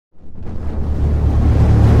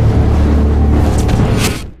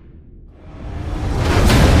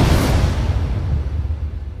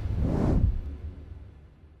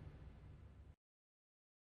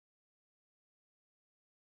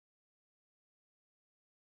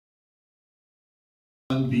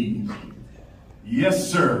Unbeaten.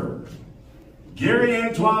 Yes, sir.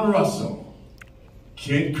 Antuanne Russell,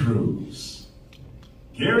 Kent Cruz.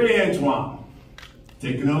 Antuanne,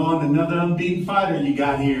 taking on another unbeaten fighter you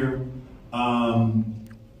got here.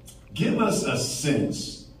 Give us a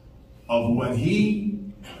sense of what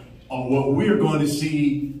we're going to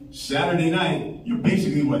see Saturday night. You're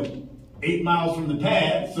basically, what, 8 miles from the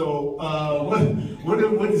pad, so what are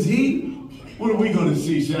we going to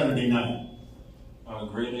see Saturday night?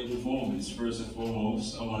 Great day performance, first and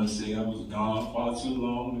foremost. I want to say I was gone far too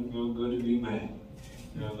long. It feels good to be back.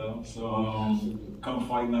 You know? So come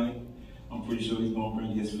fight night, I'm pretty sure he's going to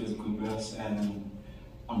bring his physical best, and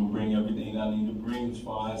I'm going to bring everything I need to bring as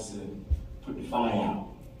far as to put the fire out.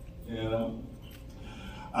 You know?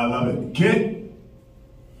 I love it. Kent,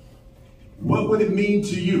 what would it mean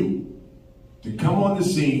to you to come on the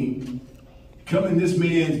scene, come in this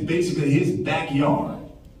man's, basically his backyard,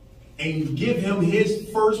 and give him his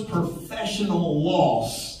first professional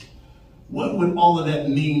loss? What would all of that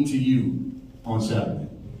mean to you on Saturday?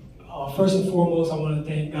 First and foremost, I want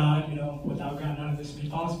to thank God. You know, without God, none of this would be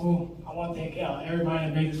possible. I want to thank everybody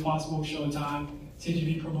that made this possible: Showtime,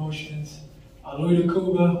 TGV Promotions, Louis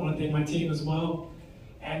Cuba. I want to thank my team as well.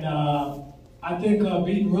 And I think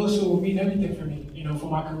beating Russell will mean everything for me, you know, for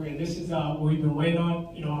my career. This is what we've been waiting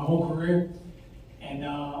on, you know, our whole career. And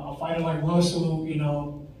a fighter like Russell, you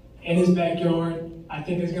know, in his backyard, I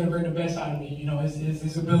think is going to bring the best out of me. You know,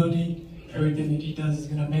 his ability, everything that he does is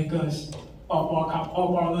going to make us up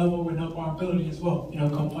our level and up our ability as well, you know,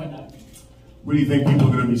 come fight night. What do you think people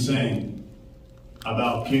are going to be saying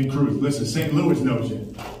about Kent Cruz? Listen, St. Louis knows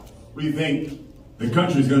you. What do you think the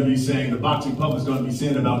country is going to be saying, the boxing public is going to be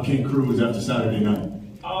saying about Kent Cruz after Saturday night?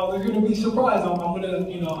 They're going to be surprised. I'm going to,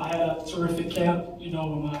 you know, I had a terrific camp, you know,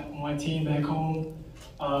 with my team back home.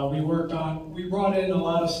 We brought in a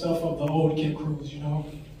lot of stuff of the old Kent Cruz, you know.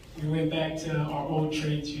 We went back to our old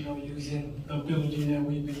traits, you know, using the ability that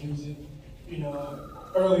we've been using, you know,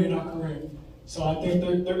 early in our career. So I think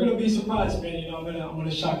they're going to be surprised, man. You know, I'm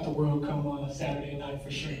gonna shock the world come Saturday night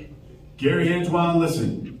for sure. Antuanne,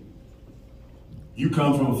 listen, you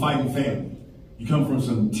come from a fighting family. You come from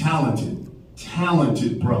some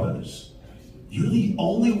talented brothers. You're the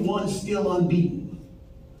only one still unbeaten.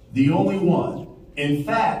 The only one. In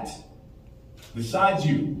fact, besides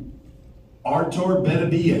you, Artur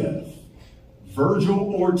Beterbiev,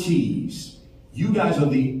 Virgil Ortiz, you guys are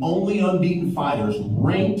the only unbeaten fighters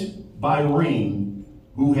ranked by ring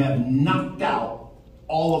who have knocked out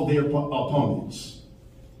all of their opponents.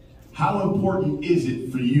 How important is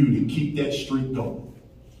it for you to keep that streak going?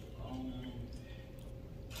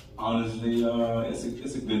 Honestly,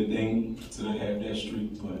 it's a good thing to have that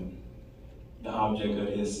streak, but the object of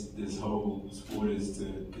this whole sport is to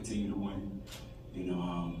continue to win. You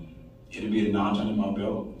know, it'll be a notch under my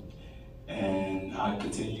belt, and I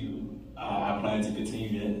plan to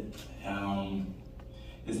continue that.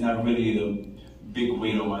 It's not really a big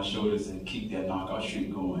weight on my shoulders and keep that knockout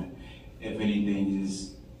streak going. If anything,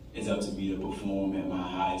 it's up to me to perform at my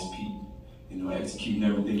highest peak. You know, executing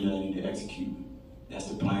everything that I need to execute. That's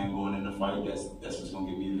the plan going in the fight. That's what's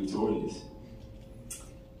gonna get me victorious.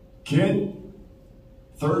 Kent,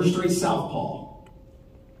 third straight southpaw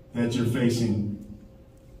that you're facing.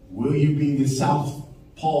 Will you be the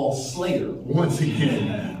southpaw slayer once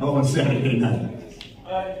again on Saturday night?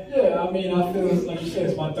 Yeah, I mean, I feel like you said,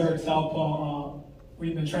 it's my third southpaw.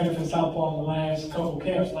 We've been training for southpaw the last couple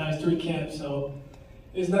camps, last 3 camps, so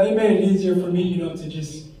it made it easier for me, you know, to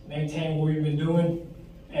just maintain what we've been doing.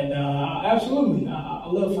 And absolutely, I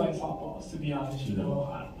love fighting southpaws, to be honest. You know,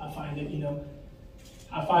 I find it, you know,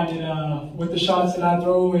 with the shots that I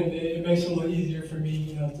throw, and it makes it a little easier for me,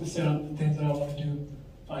 you know, to set up the things that I want to do,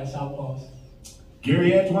 fighting southpaws.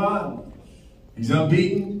 Antuanne, he's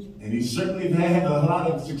unbeaten, and he certainly had a lot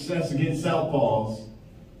of success against southpaws.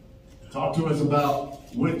 Talk to us about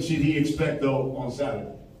what should he expect, though, on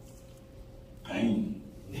Saturday? Pain.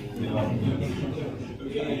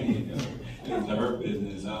 Pain. It's the hurt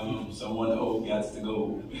business. Someone old got to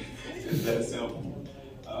go. It's that simple.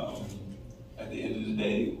 At the end of the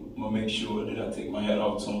day, I'm gonna make sure that I take my hat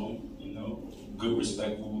off to him. You know, good,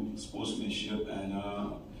 respectful sportsmanship, and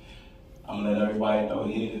I'm gonna let everybody know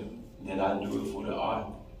here that I do it for the art.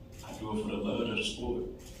 I do it for the love of the sport.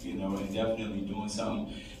 You know, and definitely doing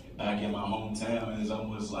something back in my hometown is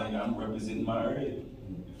almost like I'm representing my area.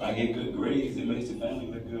 If I get good grades, it makes the family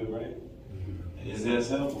look good, right? It's that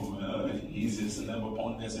simple. He's just another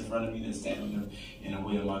opponent that's in front of me that's standing in the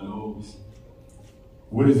way of my goals.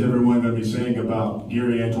 What is everyone going to be saying about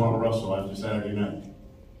Antuanne Russell after Saturday night?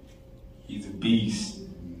 He's a beast.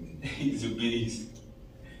 He's a beast.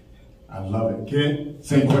 I love it. Kent,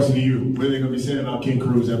 same question to you. What are they going to be saying about Kent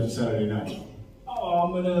Cruz after Saturday night?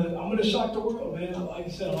 Oh, I'm gonna shock the world, man. Like I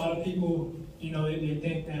said, a lot of people, you know, they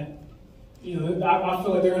think that, you know, I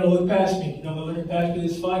feel like they're gonna look past me. You know, they're looking past me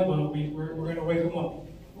this fight, but we're gonna wake them up.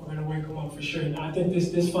 We're gonna wake them up for sure. And I think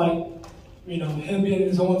this fight, you know, him being in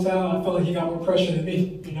his own town, I feel like he got more pressure than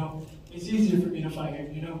me. You know, it's easier for me to fight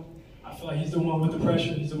him. You know, I feel like he's the one with the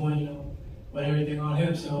pressure. He's the one, you know, with everything on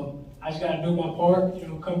him. So I just gotta do my part. You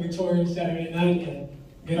know, come victorious Saturday night and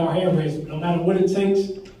get our hand raised. No matter what it takes,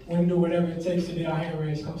 we're gonna do whatever it takes to get our hand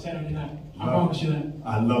raised come Saturday night. I promise you that.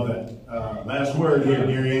 I love that. Last word here,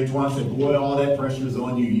 dear Antuanne said, boy, all that pressure is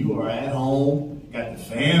on you. You are at home, got the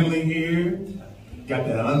family here, got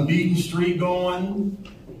that unbeaten streak going.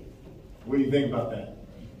 What do you think about that?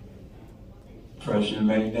 Pressure to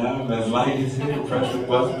make diamonds. Like you said, pressure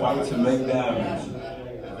was part to make diamonds.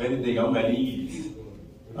 If anything, I'm at ease.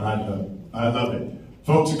 I love it.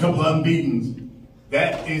 Folks, a couple of unbeatens.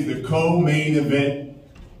 That is the co-main event.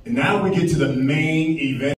 And now we get to the main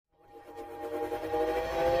event.